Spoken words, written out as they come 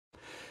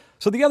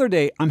So the other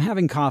day, I'm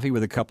having coffee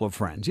with a couple of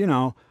friends,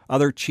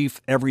 other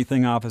chief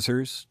everything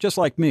officers, just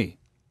like me.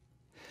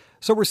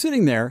 So we're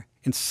sitting there,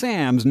 and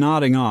Sam's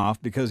nodding off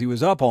because he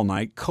was up all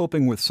night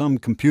coping with some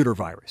computer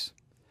virus.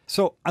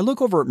 So I look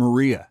over at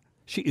Maria.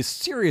 She is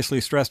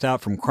seriously stressed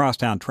out from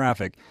crosstown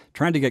traffic,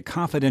 trying to get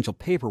confidential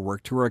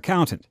paperwork to her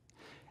accountant.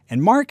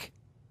 And Mark?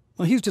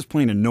 Well, he's just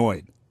plain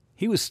annoyed.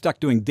 He was stuck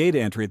doing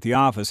data entry at the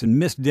office and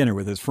missed dinner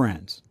with his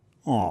friends.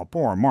 Aw,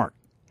 poor Mark.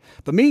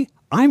 But me,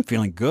 I'm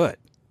feeling good.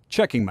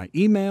 Checking my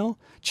email,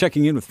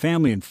 checking in with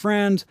family and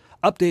friends,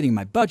 updating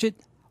my budget,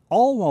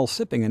 all while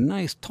sipping a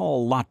nice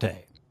tall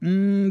latte.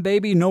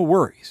 Baby, no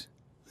worries.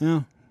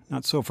 Well,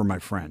 not so for my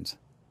friends.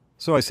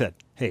 So I said,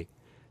 hey,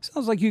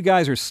 sounds like you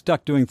guys are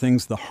stuck doing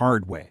things the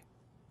hard way.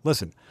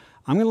 Listen,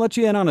 I'm going to let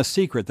you in on a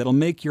secret that'll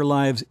make your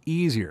lives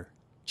easier.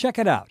 Check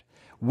it out.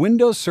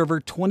 Windows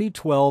Server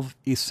 2012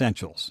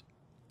 Essentials.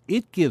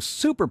 It gives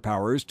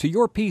superpowers to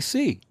your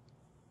PC.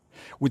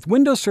 With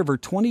Windows Server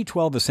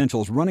 2012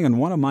 Essentials running on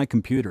one of my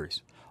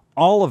computers,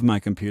 all of my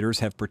computers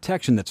have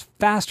protection that's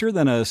faster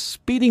than a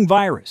speeding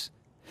virus.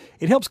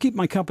 It helps keep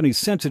my company's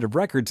sensitive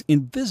records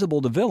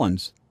invisible to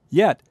villains,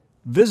 yet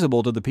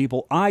visible to the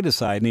people I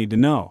decide need to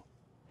know.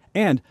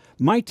 And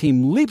my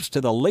team leaps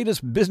to the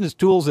latest business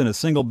tools in a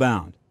single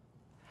bound.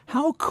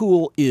 How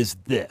cool is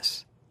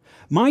this?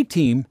 My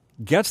team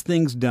gets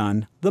things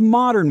done the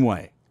modern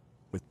way,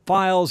 with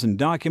files and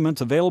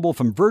documents available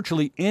from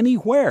virtually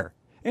anywhere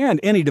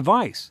and any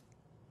device.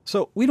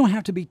 So we don't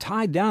have to be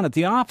tied down at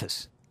the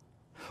office.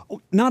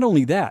 Oh, not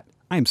only that,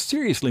 I am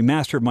seriously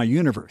master of my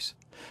universe.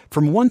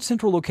 From one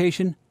central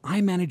location, I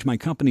manage my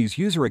company's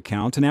user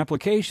accounts and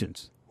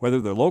applications,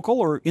 whether they're local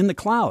or in the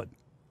cloud.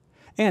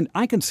 And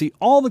I can see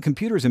all the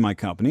computers in my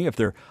company if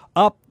they're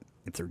up,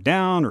 if they're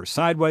down, or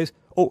sideways.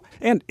 Oh,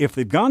 and if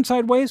they've gone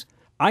sideways,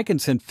 I can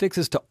send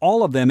fixes to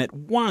all of them at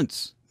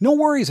once. No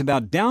worries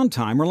about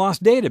downtime or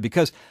lost data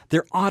because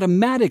they're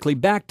automatically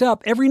backed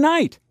up every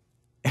night.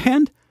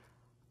 And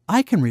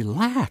I can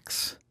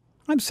relax.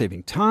 I'm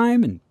saving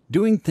time and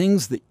doing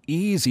things the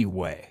easy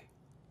way.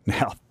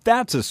 Now,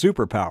 that's a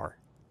superpower.